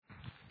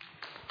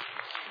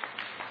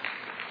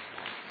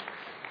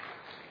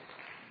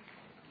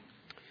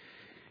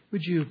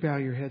Would you bow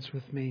your heads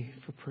with me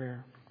for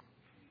prayer?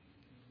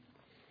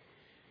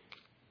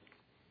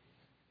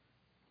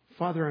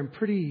 Father, I'm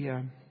pretty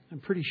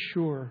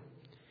sure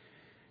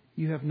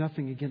you have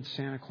nothing against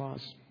Santa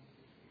Claus.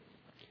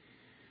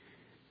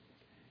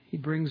 He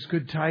brings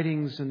good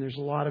tidings, and there's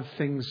a lot of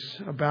things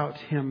about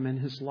him and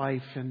his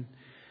life and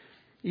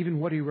even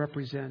what he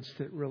represents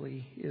that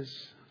really is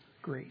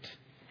great.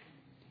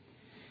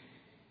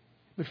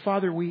 But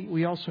Father,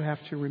 we also have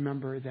to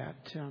remember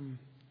that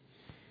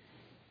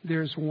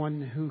there's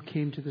one who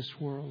came to this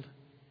world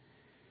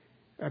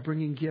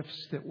bringing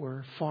gifts that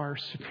were far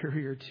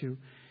superior to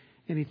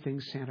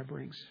anything Santa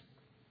brings.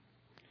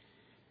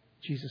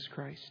 Jesus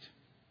Christ.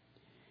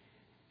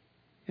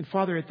 And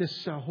Father, at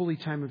this holy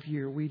time of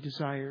year, we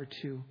desire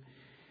to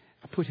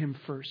put Him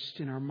first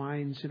in our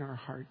minds, in our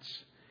hearts,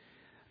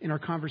 in our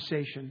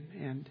conversation.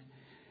 And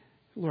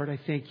Lord, I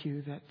thank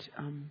You that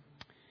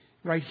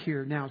right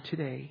here, now,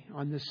 today,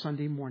 on this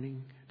Sunday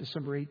morning,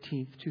 December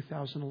 18th,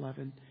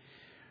 2011,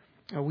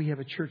 we have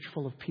a church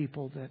full of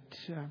people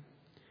that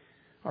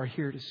are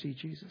here to see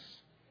Jesus.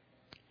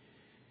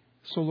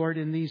 So Lord,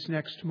 in these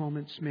next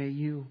moments, may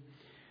You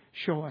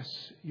show us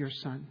Your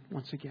Son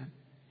once again.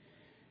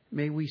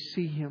 May we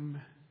see Him.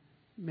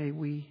 May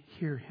we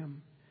hear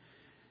Him.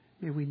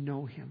 May we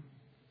know Him.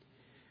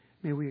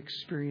 May we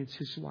experience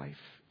His life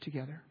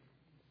together.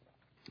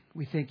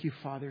 We thank You,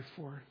 Father,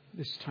 for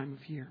this time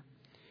of year.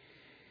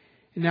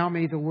 And now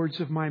may the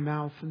words of my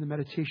mouth and the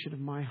meditation of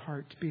my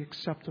heart be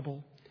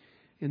acceptable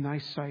in Thy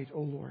sight, O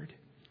Lord,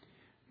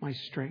 my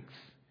strength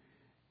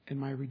and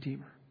my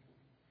Redeemer.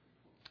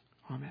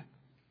 Amen.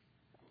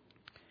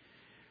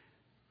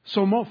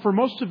 So for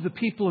most of the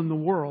people in the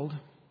world,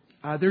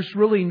 there's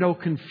really no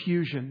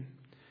confusion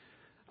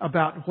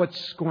about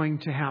what's going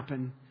to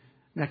happen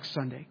next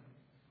Sunday.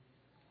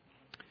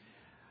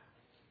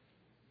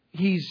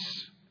 He's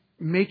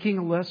making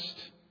a list.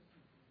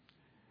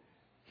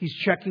 He's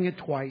checking it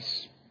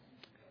twice.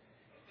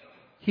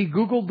 He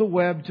Googled the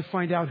web to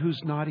find out who's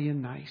naughty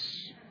and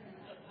nice.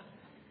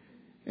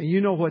 And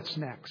you know what's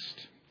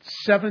next.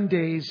 7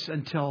 days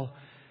until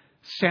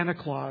Santa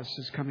Claus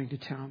is coming to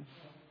town.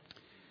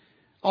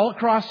 All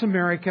across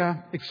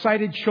America,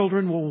 excited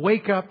children will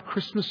wake up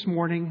Christmas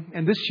morning,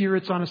 and this year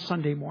it's on a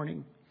Sunday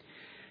morning,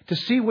 to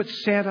see what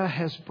Santa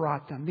has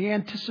brought them. The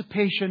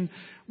anticipation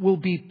will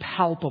be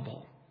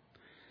palpable.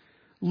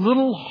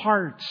 Little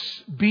hearts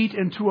beat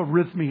into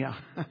arrhythmia.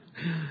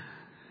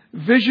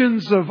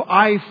 Visions of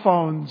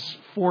iPhones,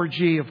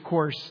 4G of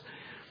course,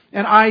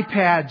 and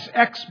iPads,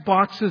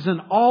 Xboxes,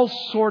 and all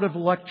sort of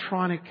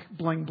electronic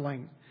bling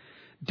bling,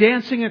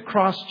 dancing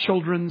across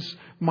children's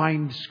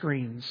mind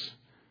screens.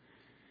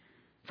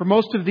 For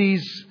most of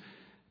these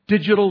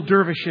digital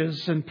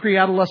dervishes and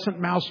pre-adolescent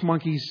mouse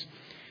monkeys,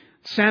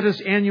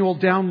 Santa's annual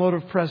download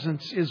of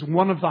presents is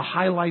one of the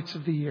highlights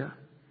of the year.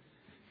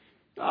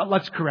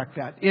 Let's correct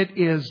that. It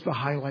is the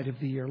highlight of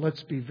the year.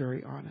 Let's be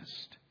very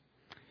honest.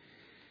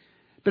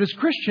 But as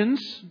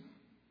Christians,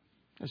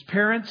 as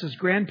parents, as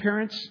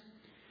grandparents,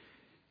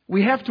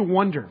 we have to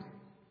wonder,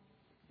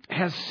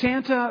 has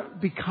Santa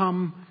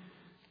become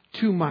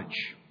too much?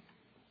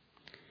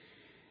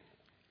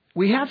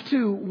 We have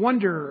to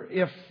wonder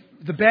if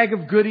the bag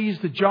of goodies,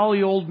 the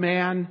jolly old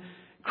man,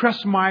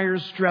 Cress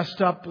Myers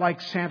dressed up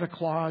like Santa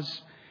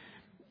Claus,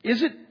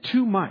 is it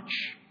too much?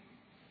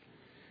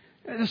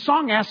 The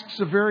song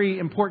asks a very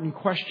important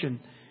question.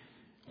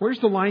 Where's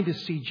the line to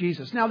see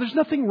Jesus? Now, there's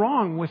nothing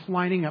wrong with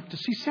lining up to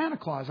see Santa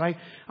Claus. I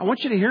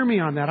want you to hear me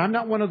on that. I'm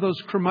not one of those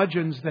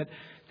curmudgeons that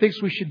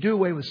thinks we should do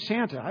away with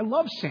Santa. I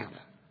love Santa.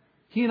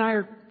 He and I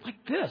are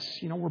like this.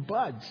 We're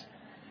buds.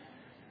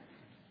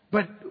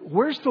 But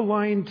where's the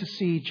line to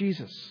see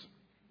Jesus?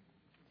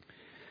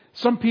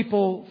 Some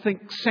people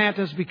think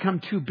Santa's become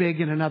too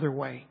big in another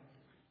way.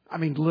 I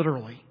mean,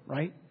 literally,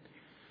 right?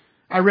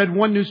 I read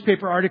one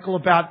newspaper article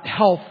about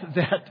health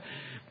that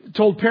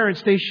told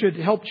parents they should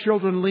help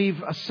children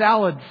leave a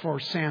salad for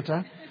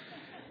Santa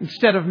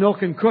instead of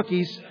milk and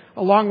cookies,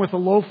 along with a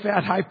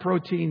low-fat,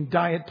 high-protein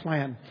diet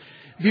plan.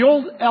 The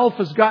old elf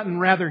has gotten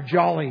rather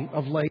jolly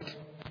of late.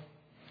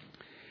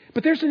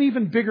 But there's an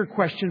even bigger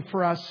question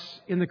for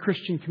us in the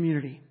Christian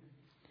community.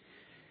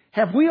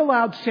 Have we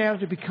allowed Santa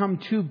to become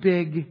too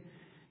big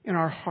in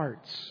our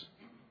hearts?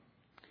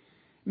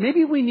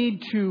 Maybe we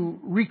need to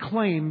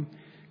reclaim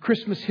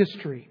Christmas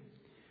history.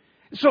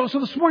 So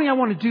this morning I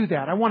want to do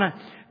that. I want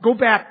to go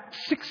back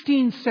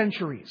 16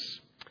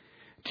 centuries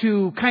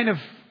to kind of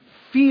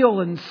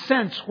feel and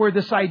sense where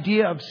this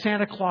idea of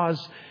Santa Claus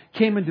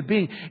came into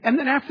being. And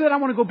then after that I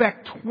want to go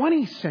back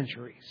 20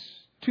 centuries,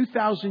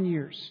 2,000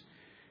 years,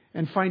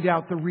 and find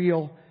out the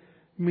real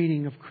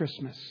meaning of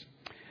Christmas.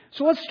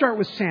 So let's start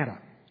with Santa.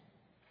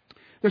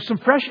 There's some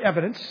fresh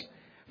evidence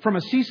from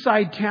a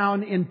seaside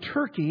town in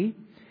Turkey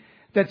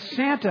that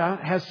Santa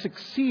has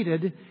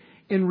succeeded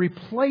in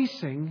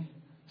replacing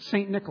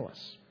St. Nicholas.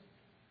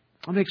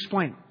 Let me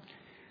explain.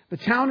 The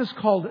town is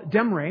called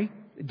Demre,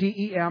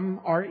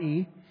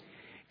 D-E-M-R-E,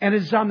 and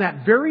is on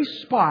that very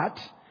spot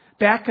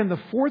back in the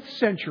 4th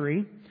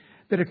century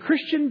that a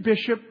Christian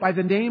bishop by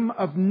the name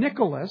of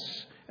Nicholas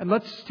And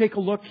let's take a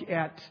look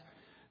at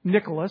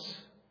Nicholas.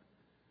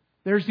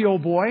 There's the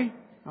old boy.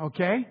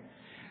 Okay.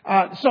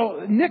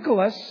 So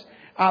Nicholas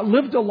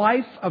lived a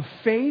life of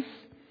faith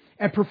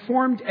and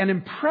performed an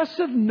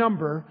impressive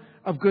number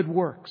of good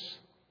works.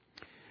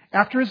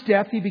 After his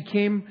death, he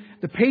became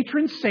the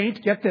patron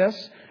saint, get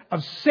this,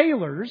 of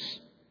sailors,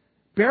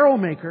 barrel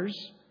makers,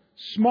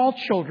 small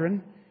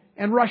children,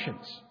 and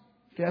Russians.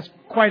 Okay, that's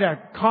quite a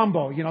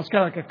combo. It's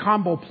kind of like a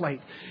combo plate.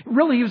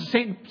 Really, he was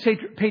a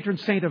patron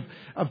saint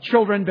of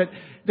children, but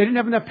they didn't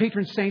have enough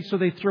patron saints, so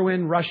they threw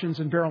in Russians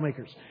and barrel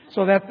makers.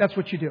 So that's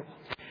what you do.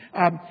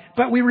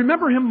 But we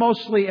remember him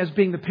mostly as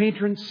being the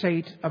patron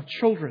saint of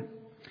children.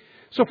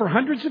 So for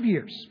hundreds of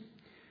years,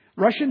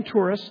 Russian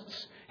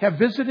tourists have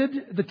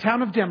visited the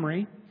town of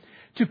Demre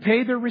to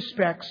pay their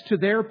respects to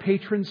their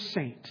patron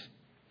saint.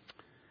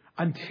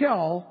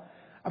 Until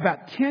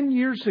about 10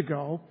 years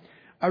ago,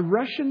 a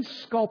Russian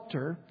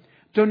sculptor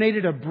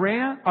donated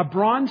a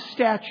bronze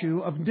statue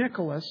of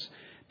Nicholas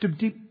to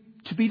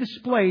be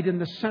displayed in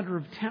the center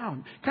of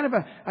town. Kind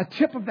of a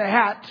tip of the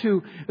hat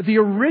to the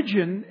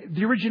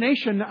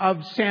origination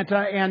of Santa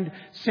and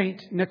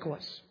Saint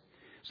Nicholas.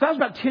 So that was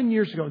about 10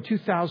 years ago,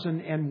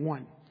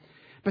 2001.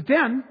 But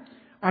then,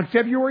 on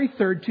February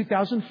 3rd,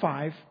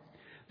 2005,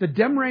 the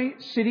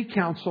Demre City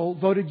Council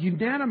voted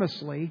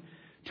unanimously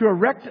to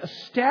erect a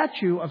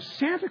statue of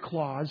Santa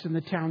Claus in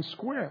the town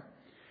square.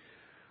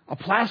 A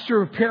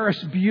plaster of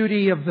Paris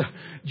beauty of the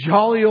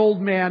jolly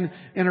old man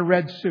in a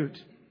red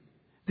suit.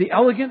 The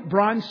elegant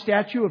bronze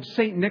statue of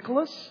St.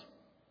 Nicholas,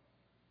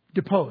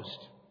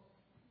 deposed,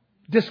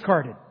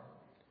 discarded,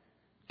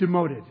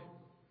 demoted,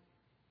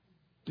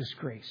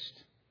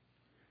 disgraced.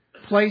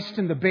 Placed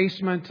in the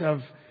basement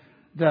of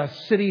the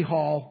city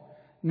hall,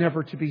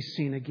 never to be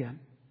seen again.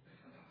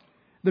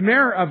 The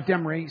mayor of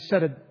Demre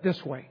said it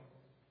this way.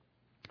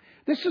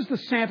 This is the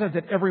Santa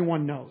that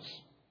everyone knows.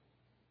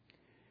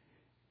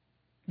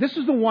 This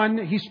is the one,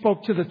 he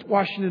spoke to the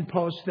Washington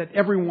Post, that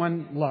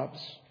everyone loves.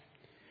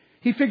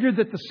 He figured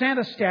that the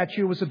Santa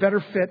statue was a better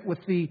fit with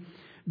the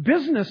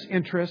business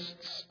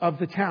interests of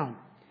the town.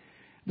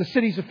 The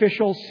city's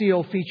official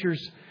seal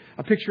features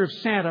a picture of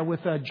Santa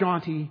with a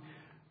jaunty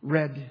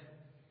red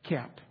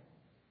cap.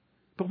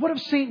 But what of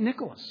St.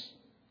 Nicholas?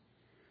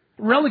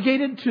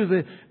 Relegated to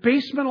the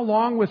basement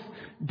along with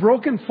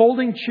broken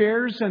folding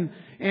chairs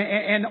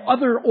and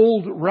other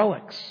old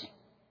relics.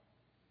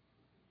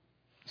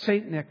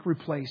 St. Nick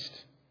replaced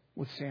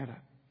with Santa.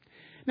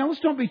 Now let's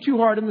don't be too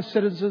hard on the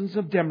citizens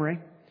of Demre.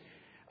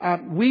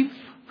 We've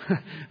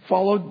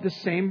followed the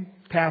same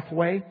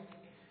pathway,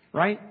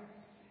 right?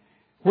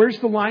 Where's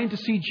the line to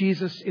see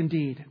Jesus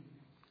indeed?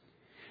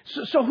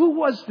 So who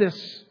was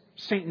this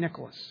St.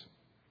 Nicholas?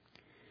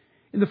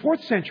 In the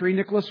 4th century,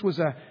 Nicholas was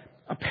a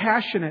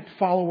passionate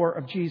follower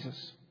of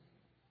Jesus.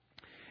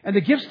 And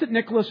the gifts that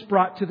Nicholas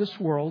brought to this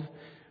world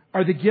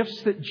are the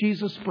gifts that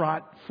Jesus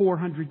brought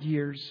 400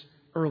 years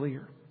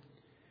earlier.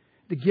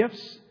 The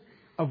gifts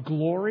of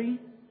glory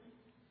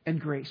and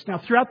grace. Now,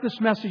 throughout this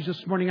message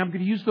this morning, I'm going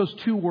to use those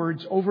two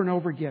words over and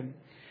over again.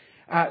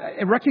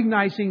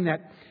 Recognizing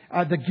that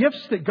the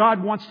gifts that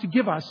God wants to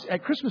give us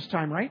at Christmas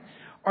time, right,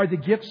 are the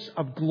gifts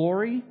of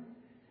glory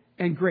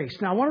and grace.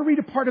 Now, I want to read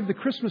a part of the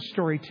Christmas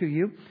story to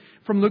you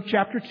from Luke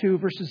chapter 2,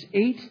 verses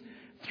 8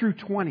 through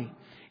 20.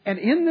 And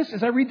in this,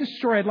 as I read this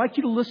story, I'd like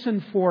you to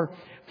listen for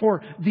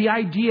the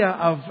idea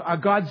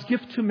of God's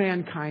gift to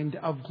mankind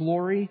of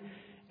glory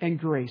and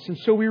grace. And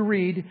so we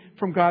read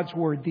from God's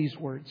Word these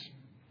words.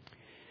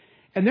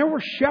 And there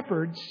were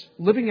shepherds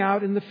living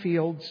out in the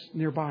fields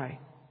nearby,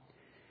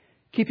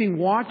 keeping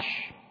watch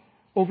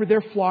over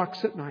their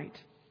flocks at night.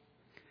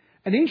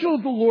 An angel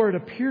of the Lord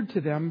appeared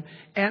to them,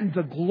 and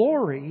the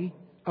glory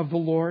of the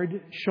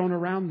Lord shone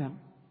around them,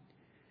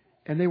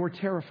 and they were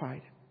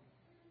terrified.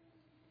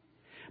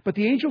 But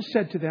the angel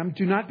said to them,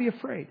 "Do not be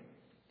afraid.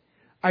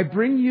 I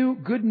bring you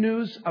good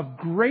news of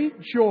great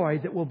joy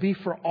that will be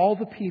for all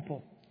the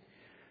people.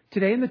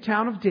 Today in the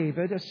town of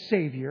David, a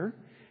Savior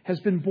has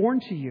been born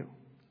to you.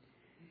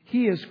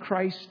 He is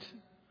Christ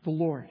the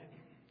Lord.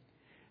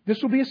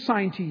 This will be a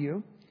sign to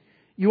you.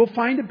 You will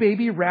find a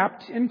baby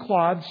wrapped in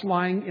cloths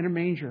lying in a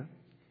manger."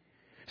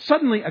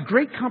 Suddenly, a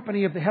great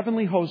company of the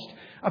heavenly host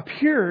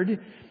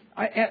appeared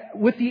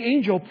with the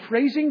angel,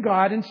 praising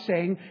God and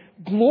saying,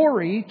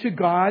 "Glory to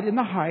God in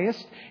the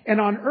highest, and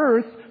on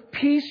earth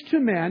peace to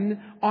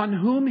men on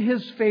whom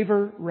His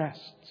favor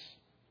rests."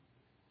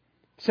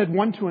 Said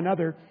one to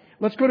another,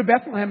 "Let's go to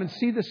Bethlehem and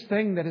see this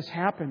thing that has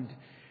happened,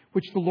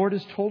 which the Lord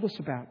has told us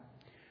about."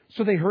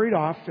 So they hurried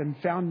off and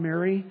found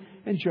Mary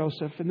and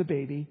Joseph and the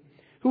baby,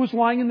 who was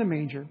lying in the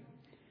manger.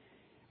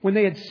 When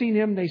they had seen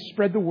him, they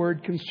spread the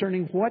word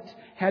concerning what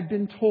had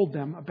been told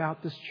them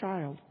about this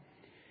child.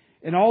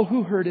 And all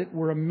who heard it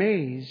were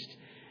amazed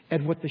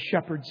at what the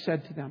shepherds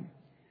said to them.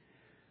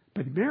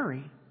 But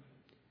Mary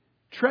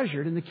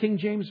treasured, in the King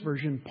James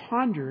Version,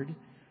 pondered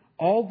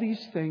all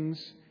these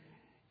things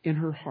in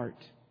her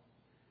heart.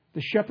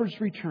 The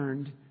shepherds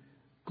returned,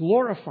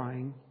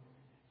 glorifying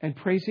and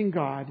praising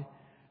God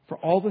for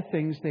all the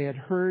things they had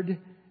heard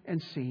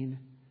and seen,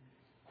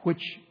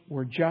 which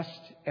were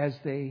just as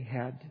they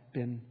had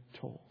been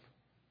told.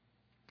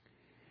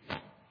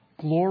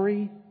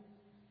 Glory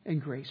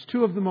and grace.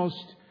 Two of the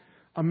most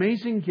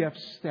amazing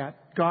gifts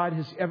that God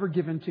has ever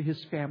given to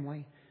His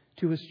family,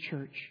 to His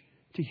church,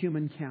 to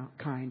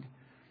humankind.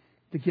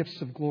 The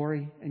gifts of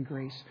glory and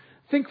grace.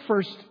 Think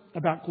first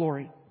about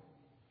glory.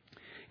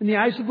 In the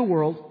eyes of the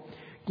world,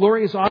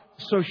 glory is often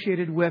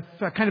associated with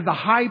kind of the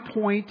high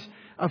point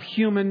of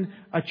human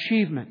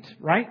achievement,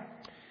 right?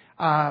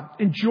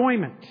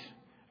 Enjoyment,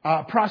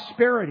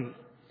 prosperity.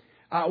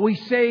 We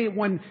say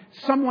when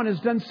someone has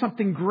done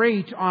something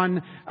great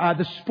on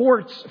the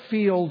sports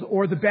field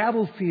or the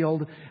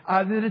battlefield,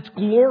 that it's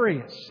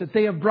glorious, that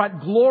they have brought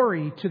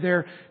glory to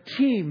their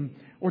team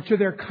or to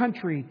their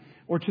country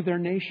or to their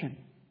nation.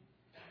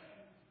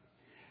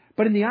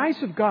 But in the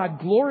eyes of God,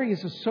 glory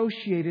is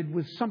associated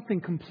with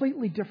something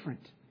completely different.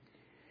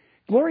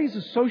 Glory is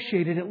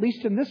associated, at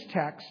least in this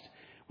text,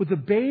 with the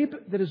babe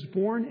that is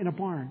born in a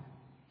barn.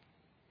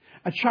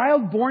 A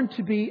child born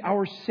to be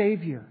our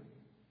Savior,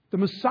 the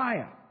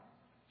Messiah,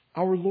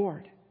 our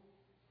Lord.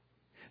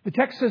 The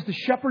text says the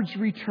shepherds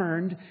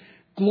returned,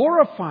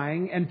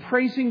 glorifying and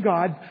praising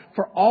God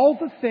for all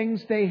the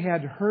things they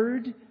had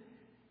heard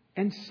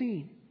and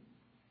seen.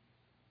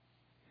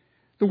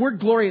 The word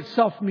glory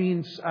itself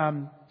means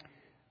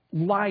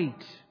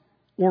light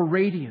or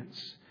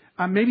radiance.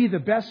 Maybe the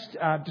best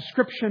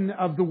description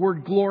of the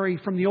word glory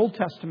from the Old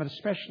Testament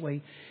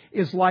especially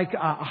is like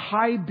a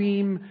high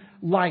beam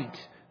light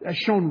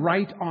shone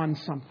right on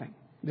something.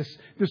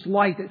 This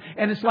light.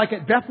 And it's like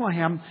at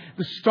Bethlehem,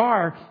 the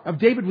Star of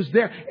David was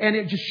there and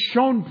it just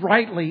shone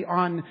brightly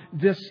on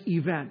this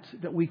event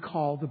that we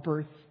call the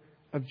birth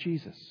of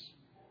Jesus.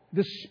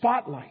 This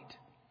spotlight.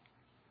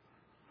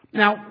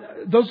 Now,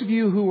 those of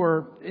you who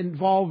are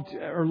involved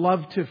or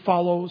love to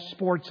follow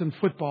sports and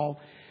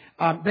football,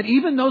 but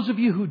even those of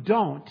you who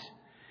don't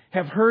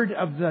have heard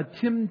of the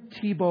Tim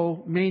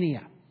Tebow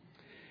mania.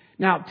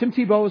 Now, Tim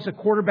Tebow is a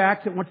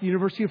quarterback that went to the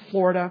University of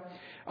Florida,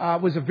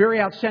 was a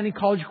very outstanding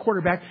college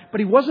quarterback,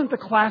 but he wasn't the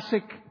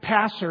classic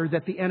passer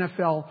that the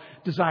NFL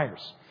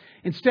desires.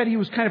 Instead, he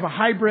was kind of a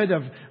hybrid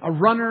of a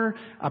runner,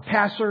 a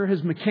passer.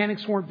 His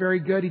mechanics weren't very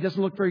good. He doesn't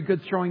look very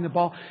good throwing the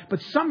ball.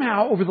 But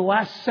somehow, over the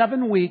last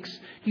 7 weeks,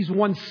 he's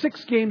won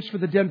 6 games for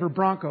the Denver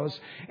Broncos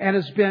and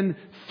has been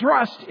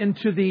thrust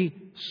into the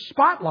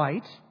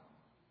spotlight,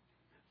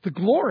 the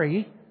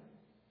glory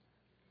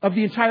of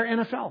the entire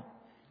NFL.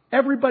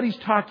 Everybody's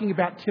talking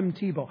about Tim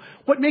Tebow.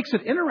 What makes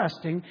it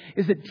interesting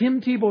is that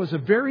Tim Tebow is a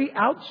very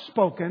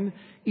outspoken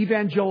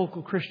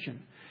evangelical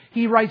Christian.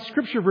 He writes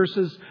scripture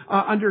verses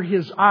under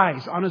his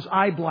eyes, on his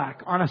eye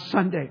black, on a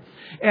Sunday.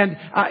 And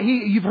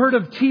you've heard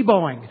of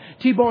Tebowing.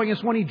 Tebowing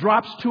is when he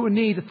drops to a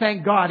knee to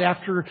thank God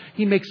after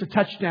he makes a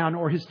touchdown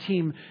or his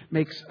team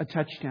makes a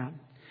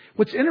touchdown.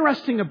 What's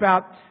interesting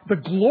about the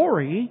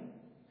glory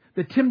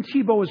that Tim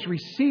Tebow is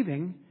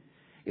receiving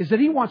is that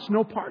he wants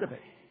no part of it.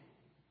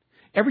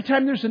 Every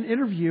time there's an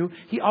interview,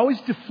 he always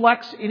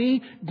deflects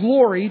any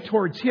glory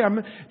towards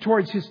him,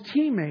 towards his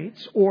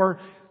teammates, or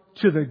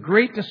to the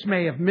great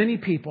dismay of many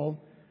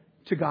people,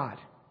 to God.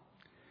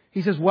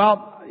 He says,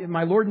 well,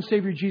 my Lord and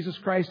Savior Jesus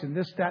Christ and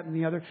this, that, and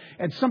the other.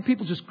 And some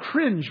people just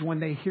cringe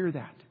when they hear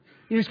that.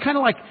 He's kind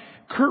of like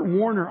Kurt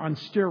Warner on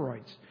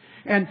steroids.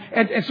 And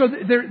so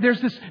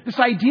there's this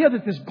idea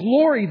that this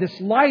glory, this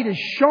light is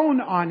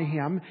shown on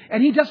him,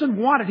 and he doesn't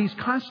want it. He's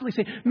constantly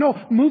saying, no,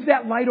 move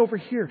that light over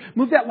here.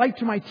 Move that light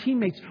to my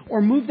teammates,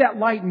 or move that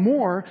light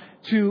more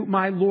to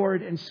my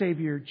Lord and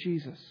Savior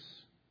Jesus.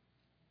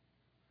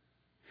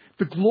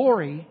 The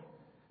glory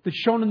that's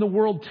shown in the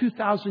world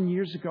 2,000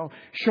 years ago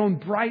shone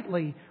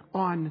brightly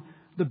on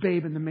the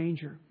babe in the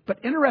manger.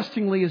 But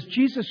interestingly, as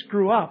Jesus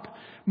grew up,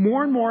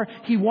 more and more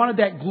he wanted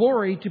that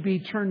glory to be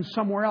turned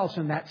somewhere else,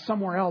 and that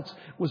somewhere else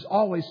was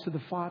always to the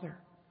Father.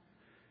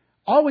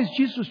 Always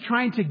Jesus was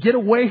trying to get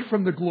away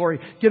from the glory,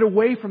 get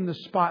away from the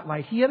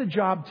spotlight. He had a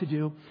job to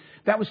do.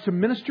 That was to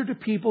minister to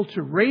people,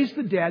 to raise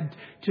the dead,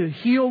 to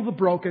heal the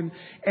broken,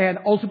 and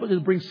ultimately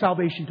to bring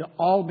salvation to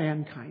all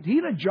mankind. He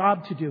had a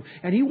job to do,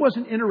 and he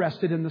wasn't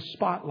interested in the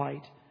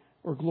spotlight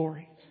or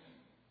glory.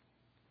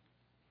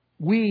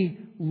 We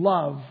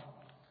love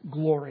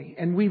glory,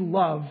 and we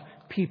love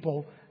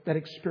people that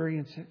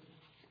experience it.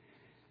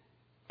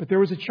 But there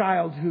was a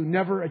child who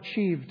never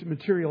achieved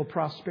material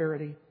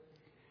prosperity.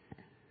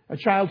 A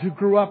child who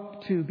grew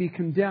up to be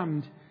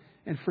condemned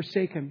and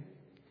forsaken.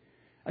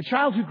 A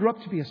child who grew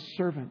up to be a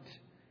servant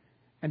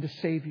and a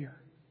Savior.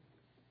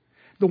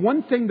 The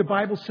one thing the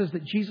Bible says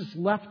that Jesus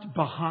left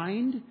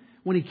behind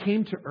when he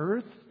came to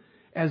earth,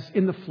 as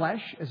in the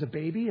flesh, as a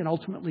baby, and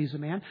ultimately as a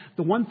man,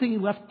 the one thing he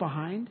left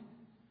behind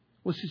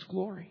was his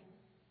glory.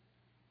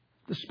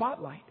 The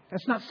spotlight.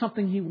 That's not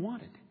something he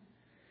wanted.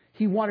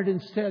 He wanted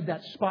instead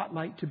that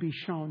spotlight to be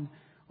shone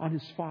on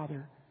his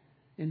Father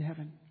in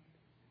heaven.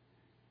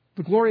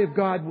 The glory of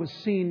God was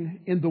seen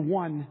in the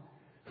one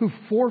who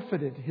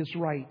forfeited his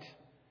right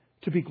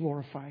to be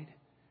glorified,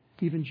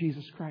 even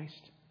Jesus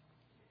Christ.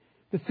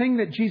 The thing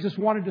that Jesus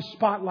wanted to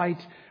spotlight,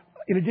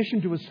 in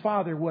addition to his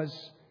Father, was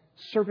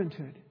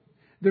servanthood.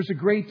 There's a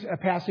great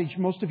passage,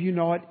 most of you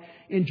know it,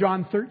 in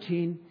John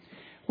 13,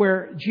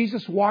 where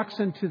Jesus walks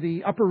into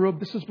the upper room.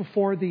 This is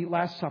before the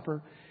Last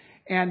Supper.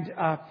 And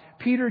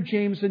Peter,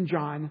 James, and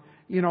John,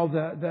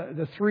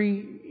 the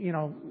three,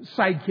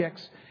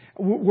 sidekicks,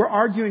 were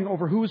arguing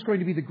over who was going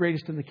to be the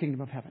greatest in the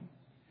kingdom of heaven.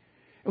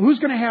 Who's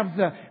going to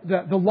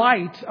have the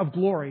light of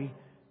glory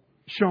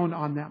shone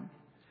on them?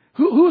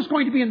 Who's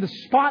going to be in the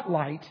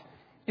spotlight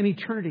in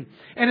eternity?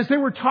 And as they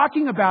were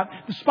talking about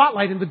the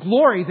spotlight and the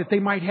glory that they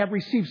might have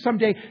received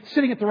someday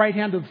sitting at the right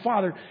hand of the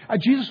Father,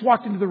 Jesus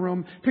walked into the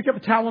room, picked up a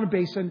towel and a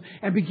basin,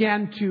 and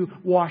began to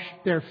wash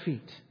their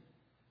feet.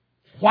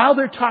 While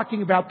they're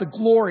talking about the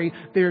glory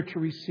they are to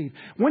receive.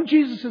 When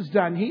Jesus is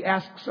done, He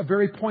asks a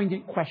very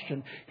poignant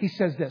question. He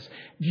says this,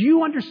 "Do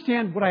you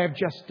understand what I have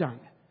just done?"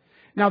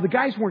 Now, the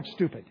guys weren't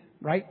stupid,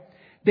 right?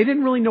 They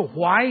didn't really know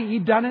why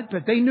He'd done it,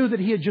 but they knew that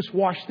He had just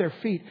washed their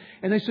feet.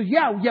 And they said,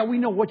 yeah, we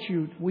know what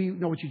you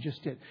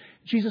just did.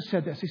 Jesus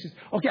said this. He says,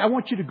 okay, I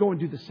want you to go and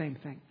do the same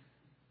thing.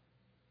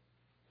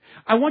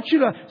 I want you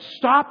to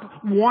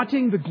stop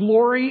wanting the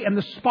glory and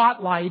the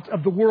spotlight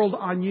of the world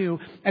on you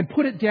and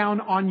put it down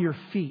on your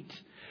feet.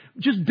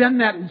 Just bend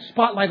that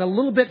spotlight a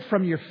little bit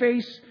from your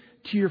face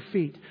to your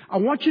feet. I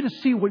want you to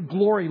see what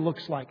glory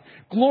looks like.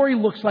 Glory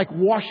looks like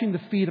washing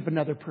the feet of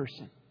another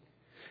person.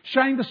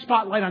 Shining the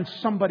spotlight on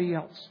somebody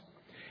else.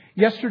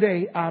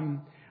 Yesterday,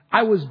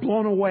 I was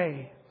blown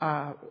away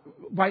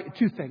by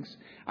two things.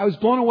 I was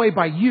blown away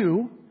by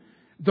you,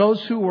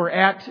 those who were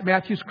at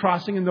Matthew's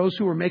Crossing and those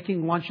who were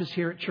making lunches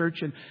here at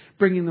church and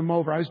bringing them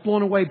over. I was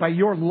blown away by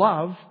your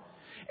love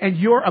and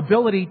your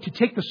ability to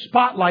take the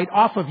spotlight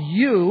off of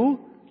you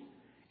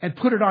and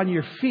put it on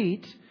your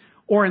feet,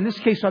 or in this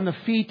case on the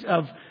feet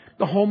of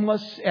the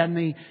homeless and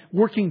the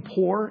working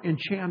poor in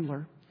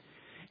Chandler.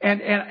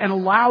 And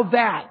allow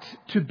that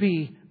to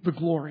be the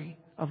glory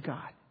of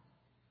God.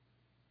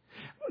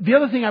 The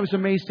other thing I was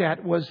amazed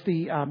at was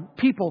the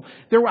people.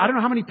 I don't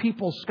know how many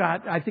people,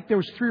 Scott. I think there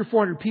was 300 or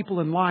 400 people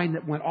in line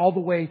that went all the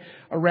way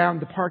around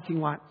the parking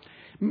lot.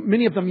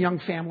 Many of them young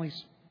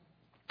families.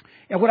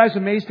 And what I was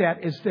amazed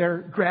at is their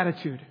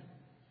gratitude.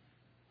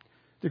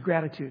 Their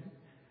gratitude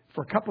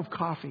for a cup of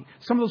coffee.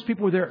 Some of those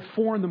people were there at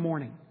 4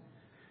 a.m.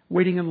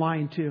 waiting in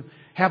line to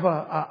have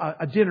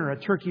a dinner, a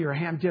turkey or a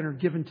ham dinner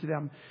given to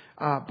them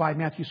by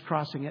Matthew's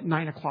Crossing at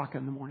 9 o'clock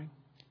in the morning.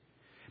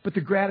 But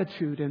the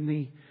gratitude and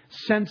the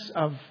sense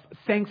of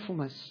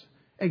thankfulness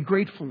and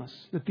gratefulness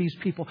that these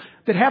people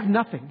that have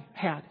nothing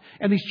had.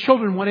 And these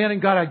children went in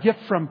and got a gift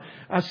from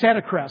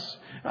Santa Cruz,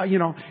 and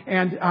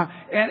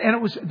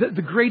it was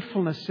the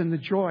gratefulness and the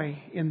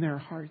joy in their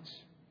hearts.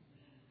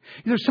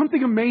 There's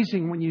something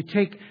amazing when you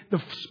take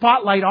the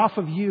spotlight off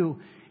of you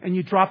and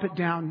you drop it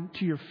down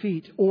to your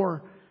feet,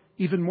 or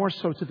even more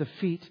so to the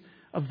feet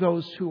of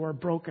those who are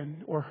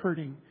broken or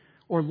hurting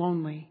or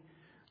lonely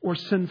or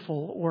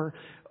sinful or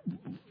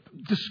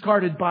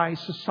discarded by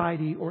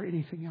society or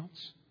anything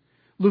else.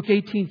 Luke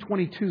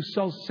 18:22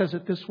 says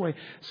it this way: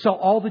 sell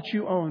all that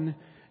you own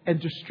and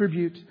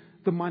distribute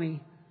the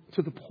money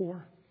to the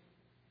poor.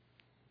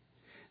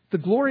 The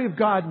glory of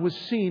God was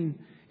seen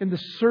in the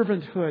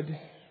servanthood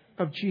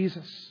of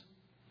Jesus.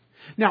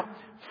 Now,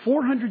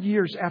 400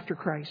 years after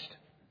Christ,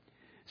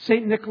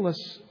 St. Nicholas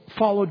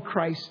followed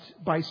Christ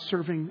by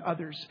serving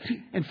others.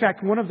 In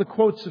fact, one of the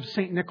quotes of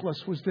St.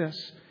 Nicholas was this: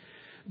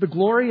 "The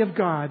glory of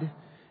God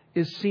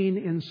is seen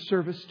in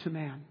service to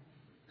man."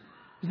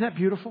 Isn't that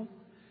beautiful?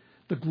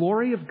 The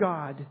glory of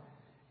God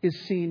is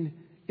seen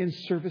in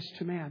service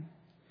to man.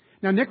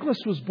 Now, Nicholas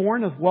was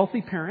born of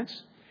wealthy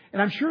parents,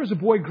 and I'm sure as a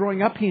boy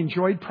growing up, he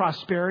enjoyed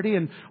prosperity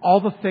and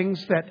all the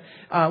things that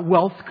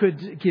wealth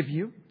could give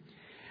you.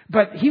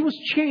 But he was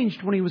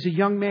changed when he was a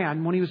young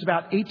man, when he was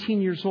about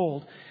 18 years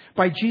old,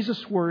 by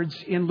Jesus' words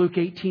in Luke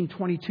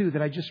 18:22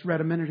 that I just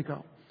read a minute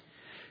ago.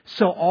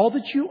 "Sell all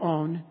that you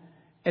own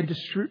and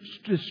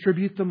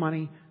distribute the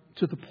money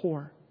to the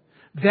poor."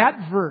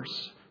 That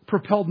verse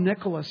propelled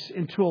Nicholas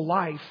into a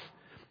life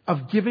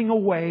of giving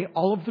away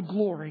all of the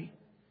glory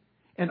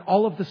and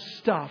all of the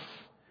stuff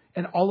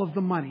and all of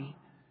the money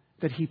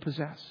that he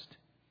possessed.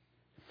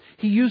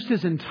 He used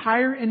his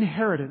entire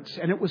inheritance,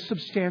 and it was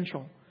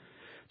substantial,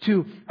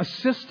 to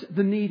assist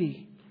the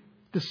needy,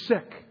 the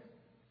sick,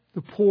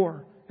 the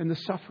poor, and the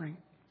suffering.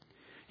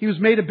 He was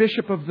made a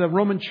bishop of the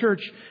Roman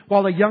Church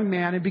while a young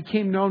man and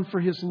became known for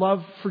his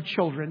love for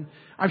children.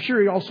 I'm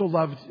sure he also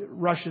loved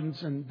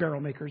Russians and barrel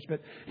makers,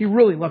 but he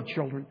really loved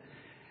children.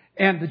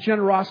 And the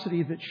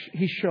generosity that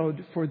he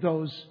showed for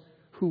those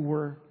who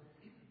were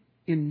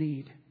in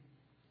need.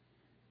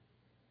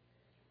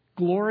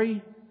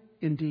 Glory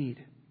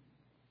indeed.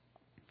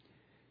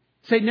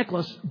 St.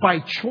 Nicholas, by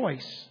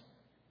choice,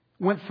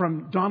 went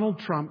from Donald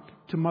Trump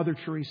to Mother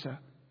Teresa.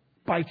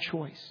 By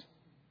choice.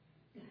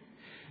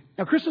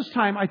 Now, Christmas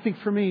time, I think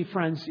for me,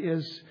 friends,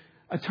 is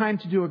a time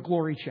to do a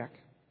glory check.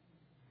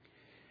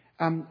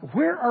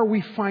 Where are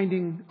we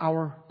finding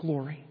our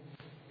glory?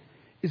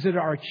 Is it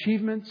our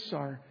achievements,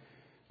 our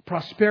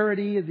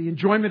prosperity, the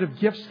enjoyment of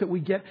gifts that we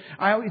get.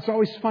 It's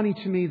always funny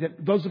to me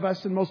that those of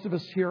us, and most of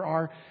us here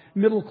are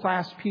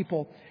middle-class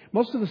people.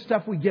 Most of the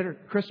stuff we get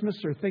at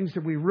Christmas are things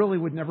that we really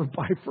would never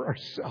buy for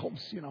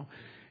ourselves,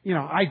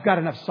 I've got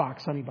enough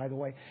socks, honey, by the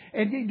way.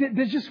 And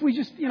we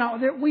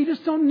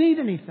just don't need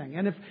anything.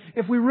 And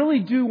if we really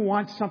do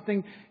want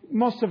something,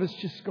 most of us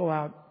just go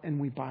out and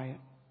we buy it.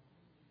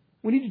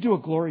 We need to do a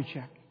glory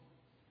check.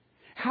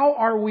 How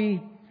are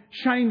we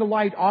shining the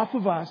light off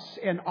of us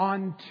and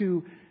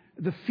onto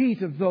the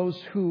feet of those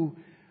who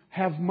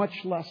have much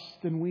less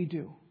than we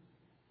do?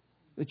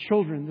 The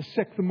children, the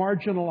sick, the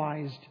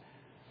marginalized,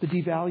 the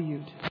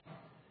devalued.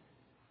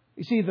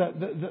 You see,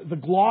 the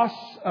gloss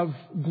of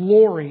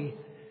glory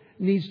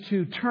needs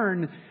to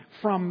turn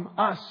from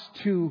us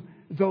to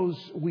those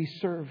we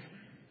serve.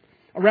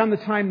 Around the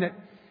time that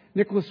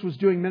Nicholas was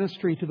doing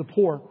ministry to the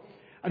poor,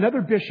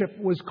 another bishop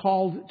was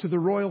called to the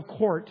royal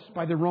court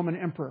by the Roman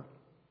emperor.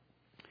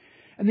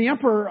 And the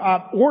emperor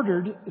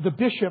ordered the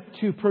bishop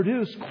to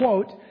produce,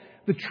 quote,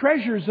 the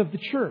treasures of the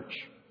church.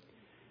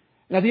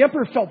 Now, the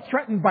emperor felt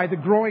threatened by the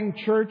growing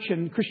church,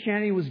 and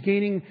Christianity was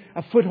gaining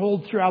a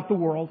foothold throughout the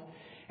world.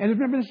 And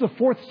remember, this is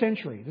the 4th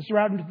century. This is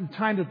around the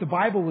time that the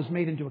Bible was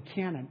made into a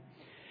canon.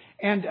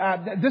 And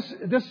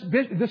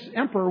this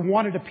emperor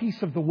wanted a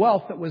piece of the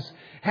wealth that was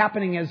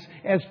happening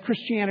as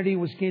Christianity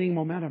was gaining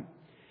momentum.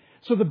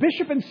 So the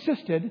bishop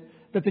insisted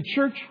that the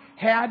church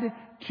had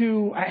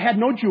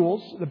no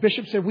jewels. The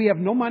bishop said, we have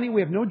no money,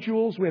 we have no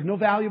jewels, we have no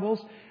valuables.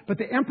 But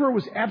the emperor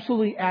was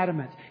absolutely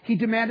adamant. He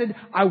demanded,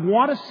 I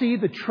want to see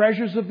the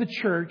treasures of the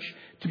church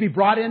to be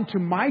brought into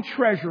my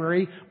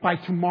treasury by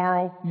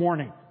tomorrow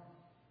morning.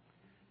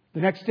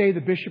 The next day,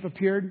 the bishop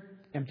appeared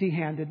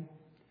empty-handed.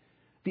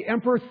 The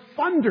emperor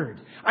thundered,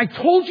 I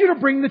told you to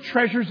bring the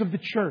treasures of the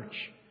church.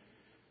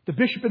 The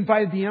bishop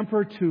invited the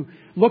emperor to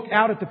look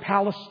out at the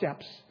palace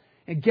steps.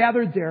 And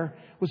gathered there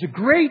was a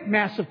great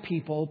mass of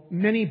people,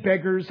 many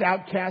beggars,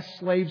 outcasts,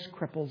 slaves,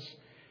 cripples.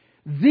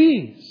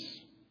 These,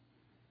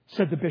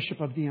 said the bishop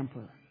of the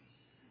emperor,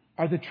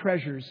 are the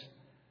treasures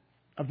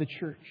of the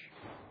church.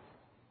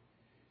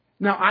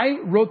 Now, I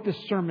wrote this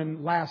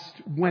sermon last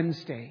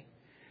Wednesday.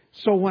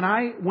 So when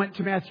I went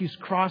to Matthew's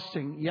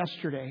Crossing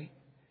yesterday,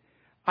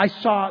 I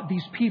saw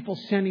these people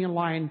standing in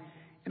line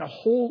in a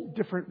whole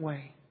different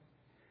way.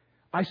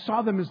 I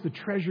saw them as the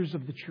treasures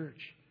of the church.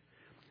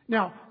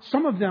 Now,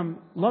 some of them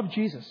love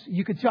Jesus.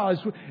 You could tell as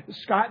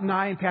Scott and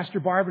I and Pastor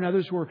Barb and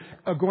others were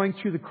going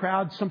through the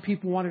crowd. Some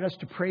people wanted us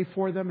to pray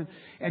for them,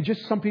 and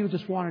just some people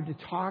just wanted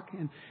to talk.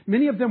 And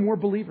many of them were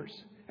believers,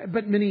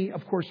 but many,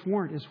 of course,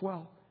 weren't as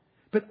well.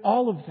 But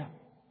all of them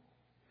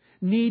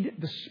need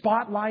the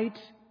spotlight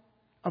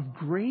of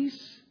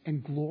grace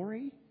and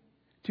glory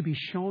to be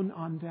shown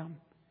on them.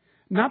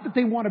 Not that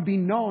they want to be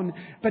known,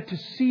 but to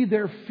see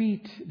their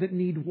feet that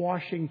need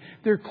washing,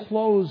 their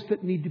clothes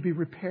that need to be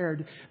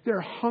repaired, their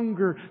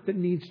hunger that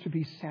needs to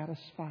be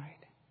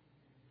satisfied.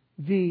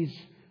 These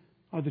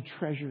are the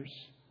treasures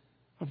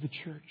of the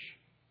church.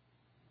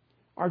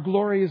 Our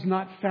glory is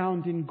not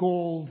found in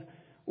gold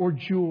or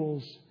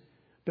jewels,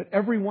 but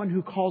everyone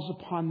who calls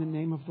upon the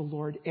name of the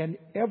Lord, and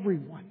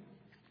everyone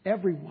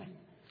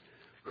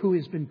who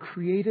has been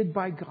created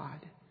by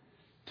God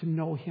to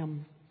know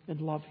Him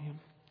and love Him.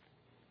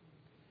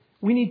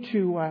 We need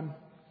to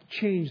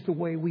change the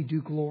way we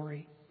do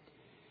glory.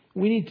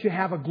 We need to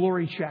have a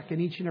glory check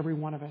in each and every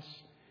one of us.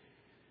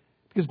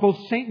 Because both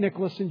St.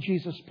 Nicholas and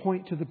Jesus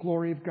point to the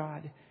glory of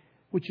God,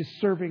 which is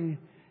serving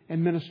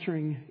and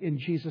ministering in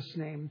Jesus'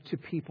 name to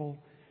people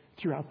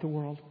throughout the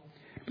world.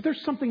 But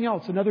there's something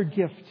else, another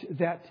gift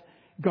that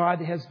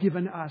God has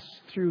given us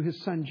through His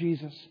Son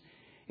Jesus.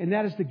 And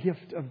that is the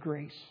gift of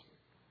grace.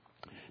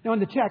 Now in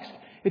the text,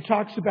 it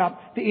talks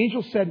about, the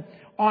angel said,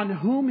 on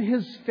whom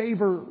His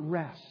favor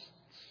rests.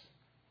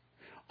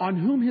 On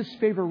whom His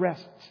favor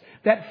rests.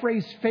 That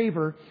phrase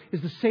favor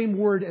is the same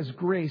word as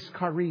grace,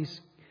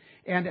 charis.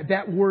 And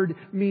that word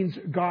means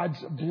God's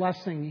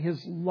blessing,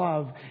 His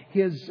love,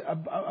 His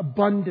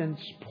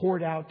abundance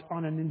poured out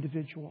on an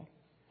individual.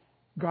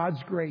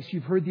 God's grace.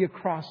 You've heard the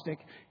acrostic,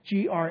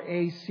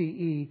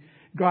 GRACE,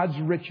 God's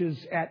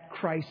riches at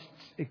Christ's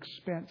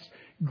expense.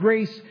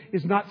 Grace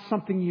is not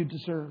something you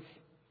deserve.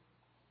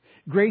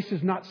 Grace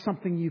is not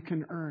something you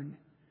can earn.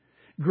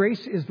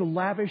 Grace is the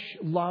lavish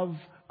love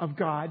of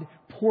God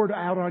poured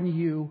out on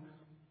you,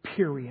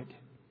 period,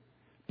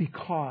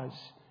 because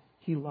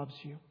He loves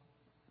you.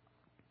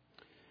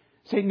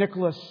 St.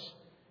 Nicholas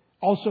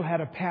also had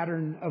a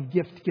pattern of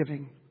gift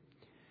giving.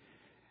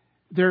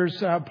 There's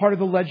part of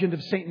the legend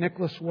of St.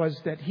 Nicholas was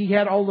that he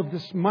had all of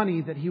this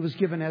money that he was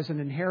given as an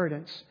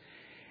inheritance.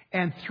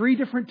 And 3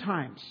 different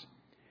times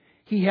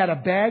he had a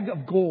bag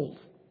of gold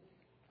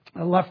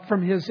left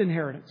from his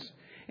inheritance.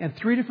 And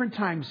 3 different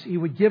times he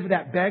would give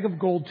that bag of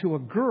gold to a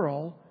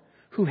girl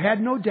who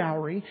had no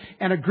dowry.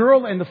 And a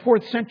girl in the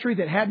 4th century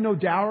that had no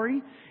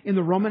dowry in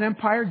the Roman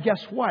Empire,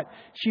 guess what?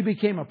 She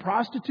became a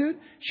prostitute.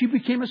 She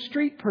became a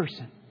street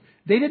person.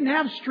 They didn't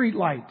have street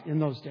light in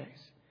those days.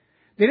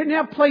 They didn't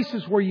have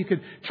places where you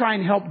could try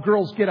and help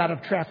girls get out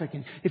of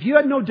trafficking. If you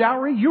had no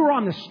dowry, you were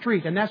on the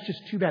street, and that's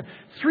just too bad.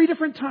 3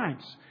 different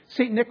times,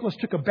 St. Nicholas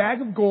took a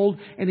bag of gold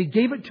and he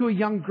gave it to a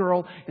young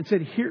girl and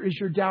said, "Here is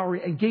your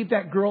dowry," and gave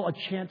that girl a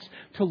chance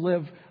to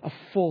live a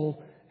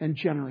full and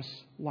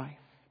generous life.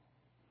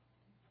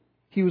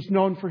 He was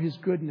known for his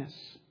goodness,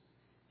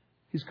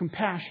 his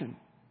compassion,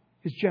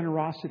 his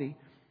generosity,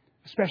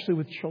 especially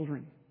with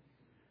children.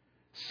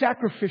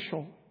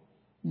 Sacrificial,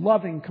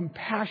 loving,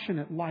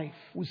 compassionate life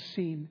was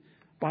seen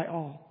by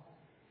all.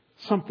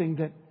 Something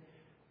that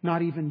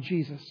not even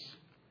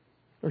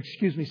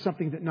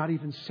something that not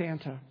even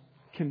Santa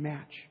can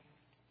match.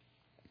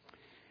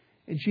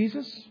 And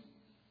Jesus,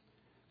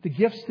 the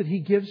gifts that He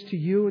gives to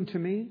you and to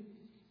me,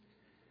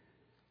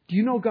 do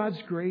you know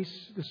God's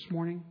grace this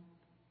morning?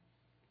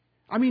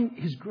 I mean,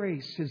 His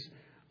grace, His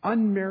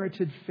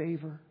unmerited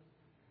favor.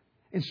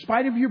 In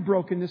spite of your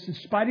brokenness, in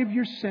spite of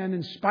your sin,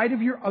 in spite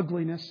of your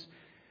ugliness,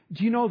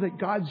 do you know that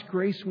God's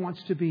grace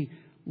wants to be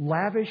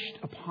lavished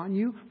upon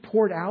you,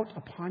 poured out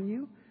upon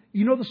you?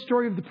 You know the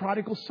story of the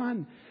prodigal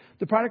son.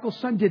 The prodigal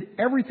son did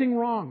everything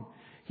wrong.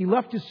 He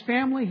left his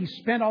family. He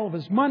spent all of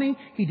his money.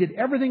 He did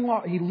everything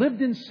wrong. He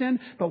lived in sin.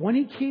 But when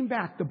he came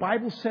back, the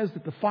Bible says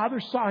that the father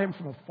saw him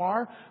from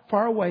afar,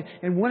 far away,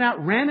 and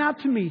ran out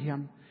to meet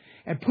him,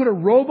 and put a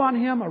robe on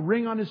him, a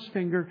ring on his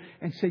finger,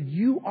 and said,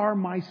 "You are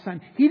my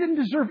son." He didn't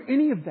deserve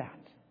any of that.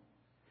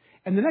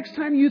 And the next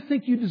time you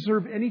think you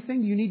deserve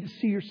anything, you need to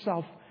see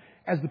yourself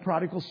as the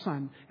prodigal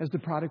son, as the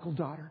prodigal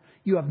daughter.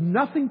 You have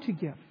nothing to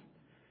give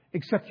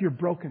except your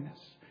brokenness.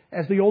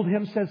 As the old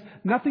hymn says,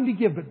 nothing to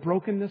give but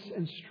brokenness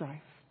and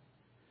strife.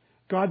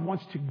 God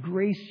wants to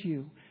grace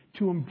you,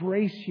 to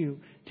embrace you,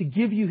 to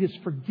give you His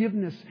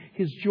forgiveness,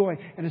 His joy,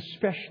 and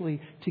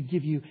especially to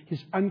give you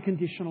His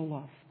unconditional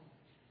love,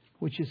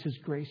 which is His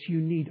grace. You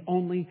need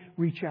only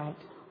reach out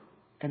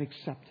and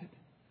accept it.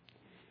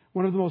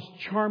 One of the most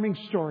charming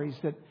stories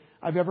that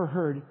I've ever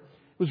heard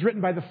was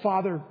written by the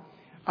father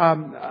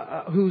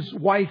whose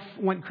wife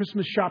went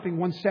Christmas shopping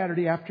one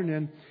Saturday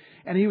afternoon,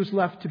 and he was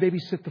left to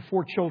babysit the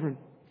 4 children.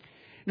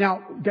 Now,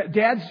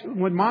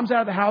 when mom's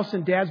out of the house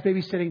and dad's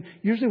babysitting,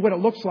 usually what it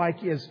looks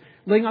like is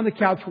laying on the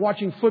couch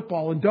watching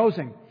football and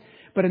dozing.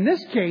 But in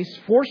this case,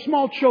 4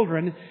 small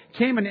children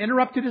came and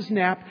interrupted his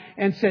nap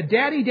and said,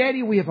 "Daddy,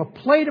 Daddy, we have a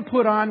play to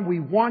put on. We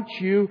want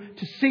you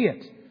to see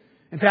it.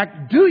 In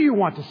fact, do you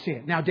want to see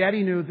it?" Now,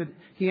 Daddy knew that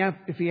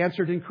if he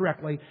answered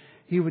incorrectly,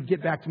 he would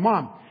get back to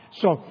Mom.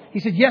 So he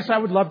said, "Yes, I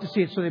would love to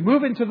see it." So they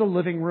move into the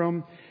living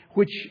room,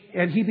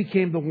 and he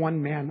became the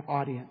one-man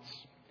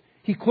audience.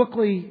 He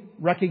quickly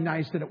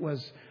recognized that it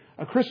was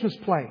a Christmas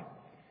play.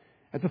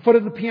 At the foot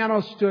of the piano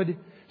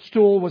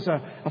stool was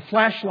a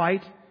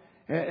flashlight.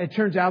 It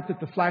turns out that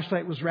the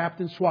flashlight was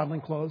wrapped in swaddling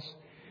clothes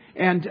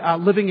and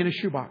living in a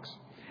shoebox.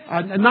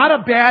 Not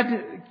a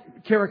bad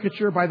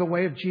caricature, by the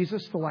way, of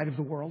Jesus, the light of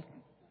the world.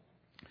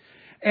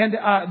 And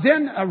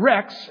then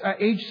Rex,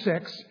 age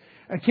 6,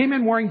 came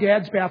in wearing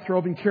Dad's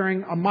bathrobe and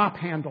carrying a mop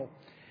handle.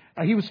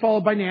 He was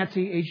followed by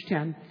Nancy, age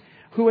 10,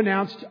 who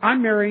announced,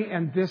 "I'm Mary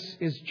and this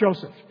is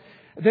Joseph."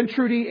 Then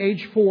Trudy,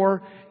 age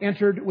 4,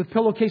 entered with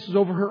pillowcases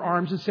over her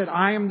arms and said,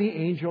 "I am the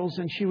angels,"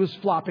 and she was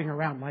flopping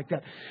around like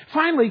that.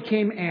 Finally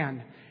came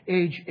Anne,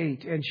 age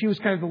 8, and she was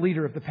kind of the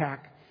leader of the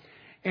pack.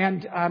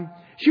 And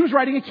she was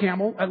riding a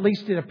camel, at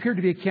least it appeared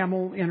to be a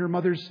camel, in her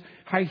mother's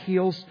high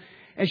heels.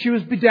 And she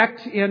was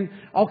bedecked in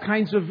all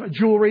kinds of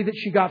jewelry that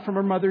she got from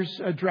her mother's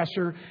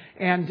dresser.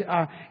 And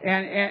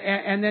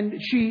then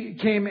she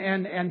came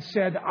and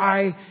said,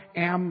 "I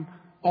am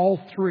all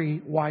 3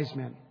 wise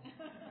men."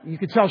 You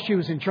could tell she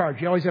was in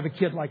charge. You always have a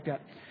kid like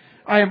that.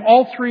 "I am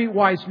all 3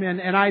 wise men,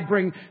 and I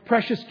bring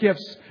precious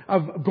gifts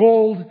of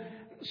gold,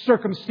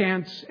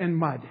 circumstance, and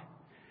mud."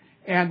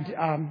 And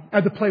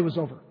the play was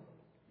over.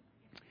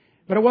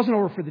 But it wasn't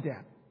over for the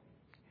dad.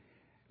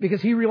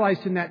 Because he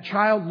realized in that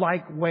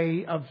childlike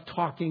way of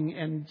talking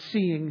and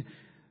seeing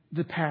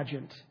the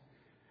pageant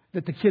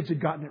that the kids had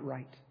gotten it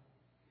right.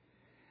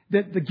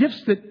 That the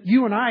gifts that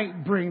you and I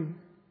bring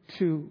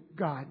to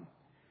God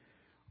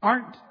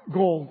aren't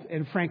gold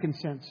and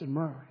frankincense and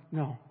myrrh.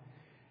 No.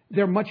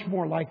 They're much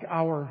more like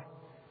our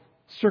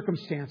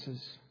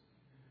circumstances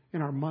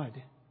and our mud.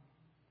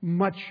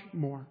 Much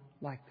more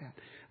like that.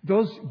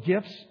 Those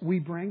gifts we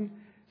bring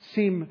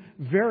seem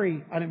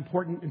very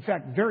unimportant, in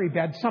fact, very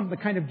bad. Some of the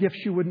kind of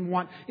gifts you wouldn't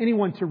want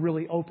anyone to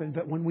really open.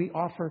 But when we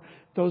offer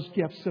those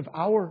gifts of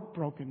our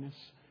brokenness,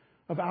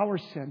 of our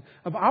sin,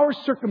 of our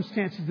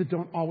circumstances that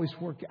don't always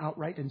work out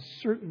right, and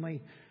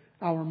certainly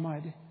our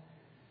mud,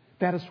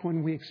 that is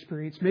when we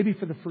experience, maybe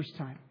for the first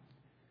time,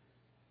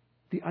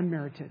 the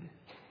unmerited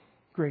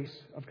grace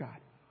of God.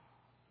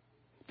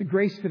 The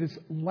grace that is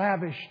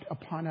lavished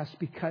upon us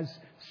because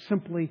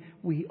simply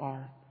we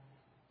are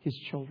His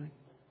children.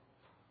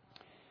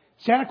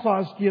 Santa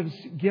Claus gives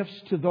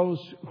gifts to those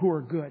who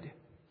are good.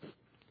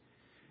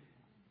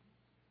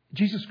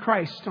 Jesus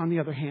Christ, on the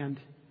other hand,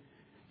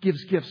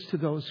 gives gifts to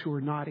those who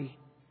are naughty,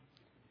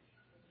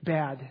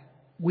 bad,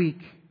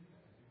 weak,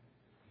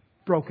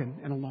 broken,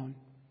 and alone.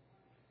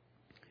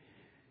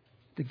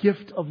 The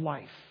gift of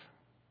life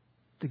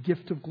the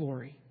gift of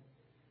glory,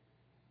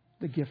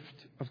 the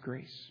gift of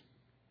grace.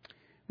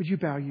 Would you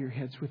bow your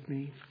heads with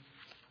me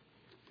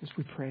as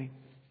we pray?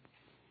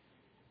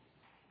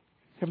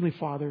 Heavenly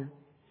Father,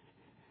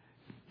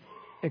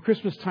 at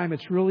Christmas time,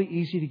 it's really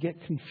easy to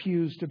get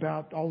confused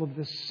about all of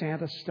this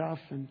Santa stuff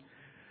and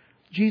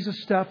Jesus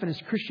stuff. And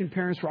as Christian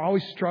parents, we're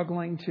always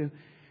struggling to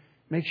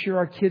make sure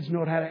our kids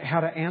know how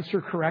to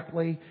answer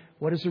correctly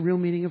what is the real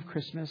meaning of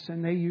Christmas.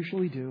 And they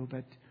usually do.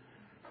 But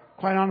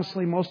quite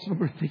honestly, most of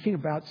them are thinking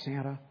about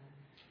Santa.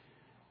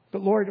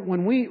 But Lord,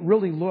 when we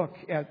really look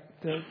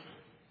at the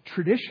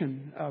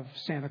tradition of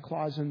Santa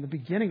Claus and the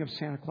beginning of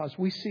Santa Claus,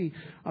 we see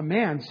a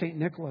man, St.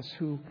 Nicholas,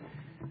 who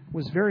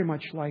was very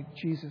much like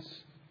Jesus,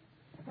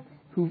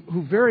 who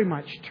very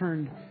much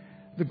turned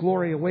the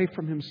glory away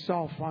from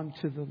himself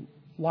onto the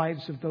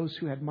lives of those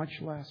who had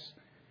much less,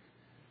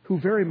 who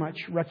very much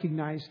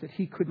recognized that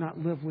he could not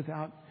live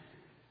without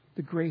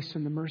the grace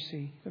and the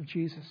mercy of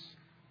Jesus.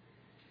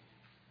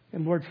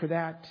 And Lord, for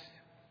that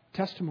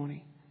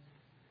testimony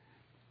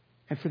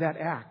and for that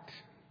act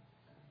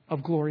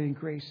of glory and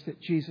grace that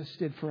Jesus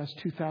did for us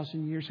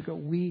 2,000 years ago,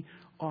 we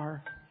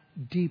are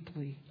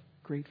deeply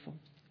grateful.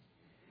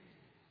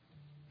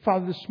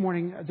 Father, this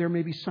morning, there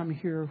may be some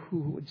here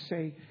who would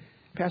say,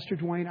 Pastor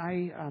Dwayne,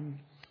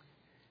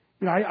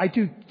 I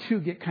do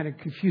too get kind of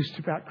confused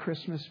about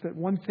Christmas, but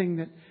one thing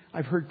that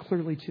I've heard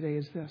clearly today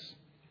is this,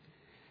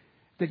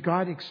 that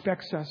God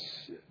expects us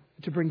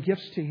to bring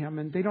gifts to Him,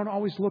 and they don't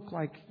always look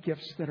like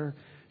gifts that are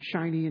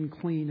shiny and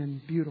clean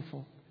and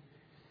beautiful.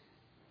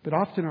 But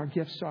often our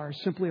gifts are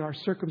simply our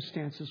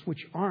circumstances,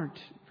 which aren't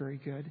very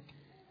good,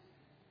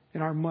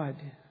 and our mud,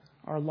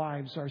 our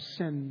lives, our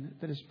sin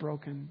that is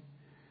broken.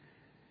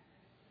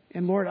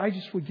 And Lord, I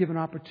just would give an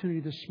opportunity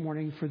this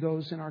morning for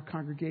those in our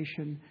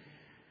congregation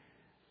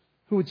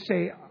who would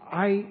say,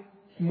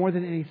 more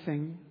than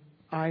anything,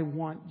 I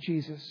want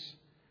Jesus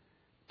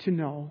to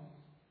know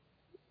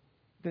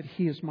that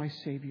He is my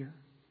Savior,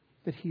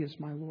 that He is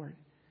my Lord,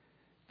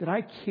 that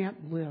I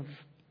can't live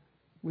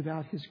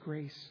without His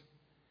grace.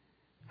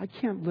 I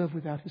can't live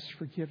without His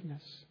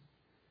forgiveness.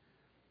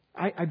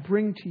 I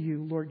bring to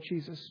you, Lord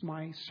Jesus,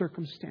 my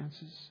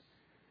circumstances,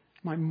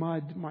 my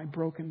mud, my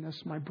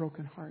brokenness, my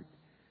broken heart.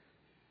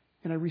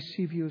 And I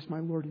receive you as my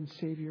Lord and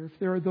Savior. If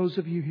there are those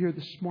of you here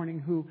this morning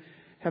who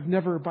have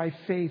never by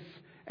faith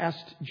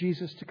asked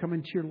Jesus to come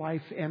into your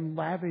life and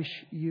lavish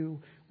you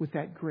with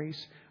that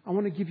grace, I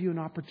want to give you an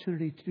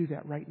opportunity to do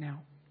that right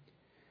now.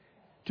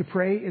 To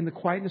pray in the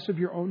quietness of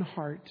your own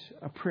heart,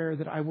 a prayer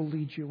that I will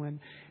lead you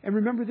in. And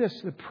remember this,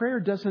 the prayer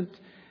doesn't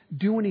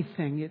do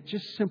anything. It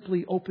just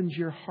simply opens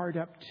your heart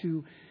up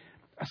to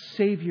a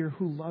Savior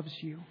who loves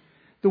you.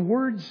 The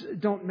words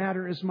don't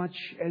matter as much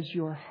as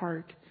your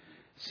heart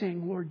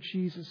saying, Lord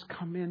Jesus,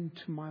 come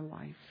into my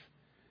life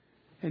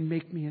and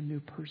make me a new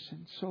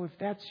person. So if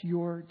that's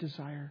your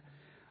desire,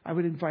 I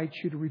would invite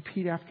you to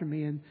repeat after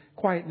me in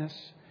quietness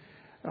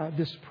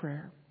this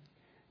prayer.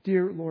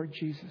 Dear Lord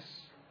Jesus,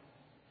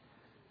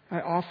 I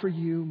offer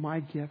you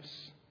my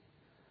gifts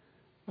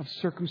of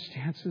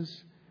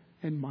circumstances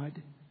and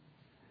mud.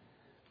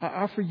 I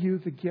offer you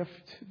the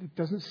gift that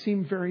doesn't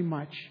seem very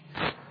much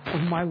of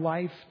my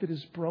life that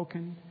is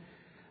broken,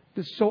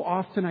 that so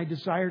often I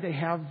desire to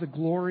have the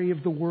glory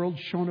of the world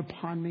shown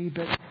upon me,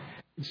 but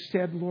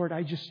instead, Lord,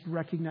 I just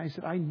recognize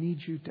that I need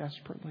you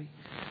desperately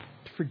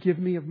to forgive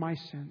me of my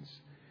sins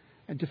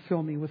and to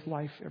fill me with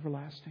life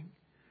everlasting.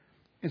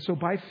 And so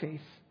by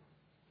faith,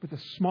 with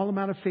a small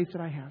amount of faith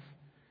that I have,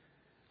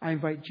 I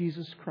invite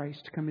Jesus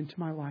Christ to come into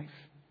my life,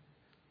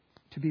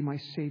 to be my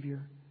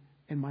Savior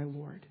and my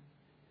Lord.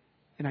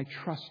 And I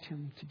trust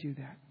Him to do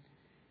that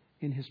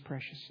in His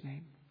precious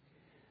name.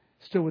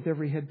 Still with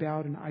every head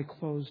bowed and eye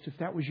closed, if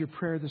that was your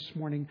prayer this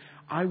morning,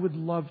 I would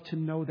love to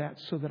know that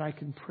so that I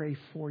can pray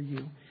for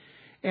you.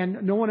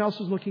 And no one else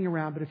is looking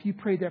around, but if you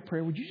prayed that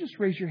prayer, would you just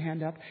raise your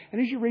hand up? And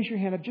as you raise your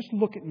hand up, just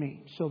look at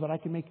me so that I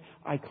can make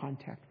eye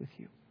contact with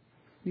you.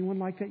 Anyone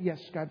like that?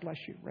 Yes, God bless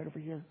you. Right over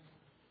here.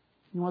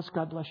 Anyone else?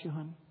 God bless you,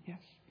 hon.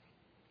 Yes.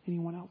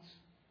 Anyone else?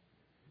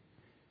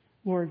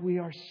 Lord, we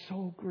are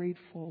so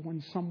grateful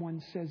when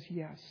someone says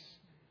yes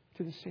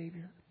to the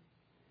Savior.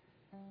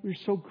 We're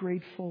so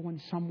grateful when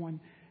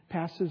someone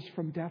passes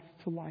from death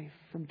to life,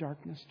 from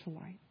darkness to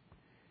light.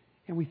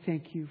 And we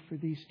thank you for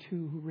these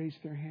two who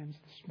raised their hands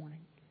this morning.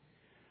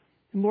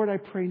 And Lord, I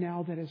pray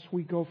now that as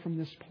we go from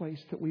this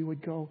place, that we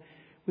would go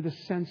with a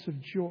sense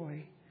of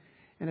joy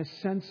and a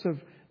sense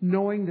of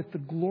knowing that the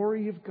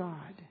glory of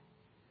God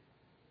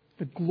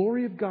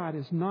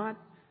is not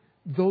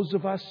those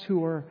of us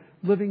who are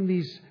living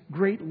these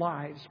great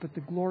lives, but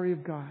the glory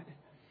of God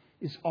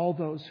is all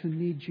those who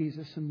need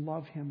Jesus and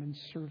love Him and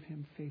serve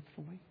Him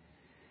faithfully.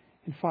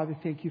 And Father,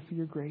 thank you for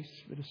your grace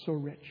that is so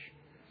rich.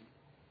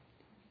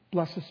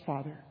 Bless us,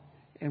 Father,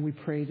 and we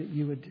pray that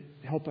you would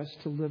help us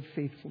to live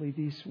faithfully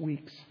these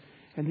weeks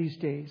and these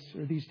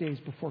days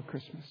before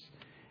Christmas.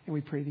 And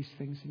we pray these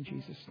things in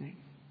Jesus' name.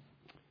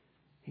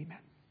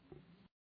 Amen.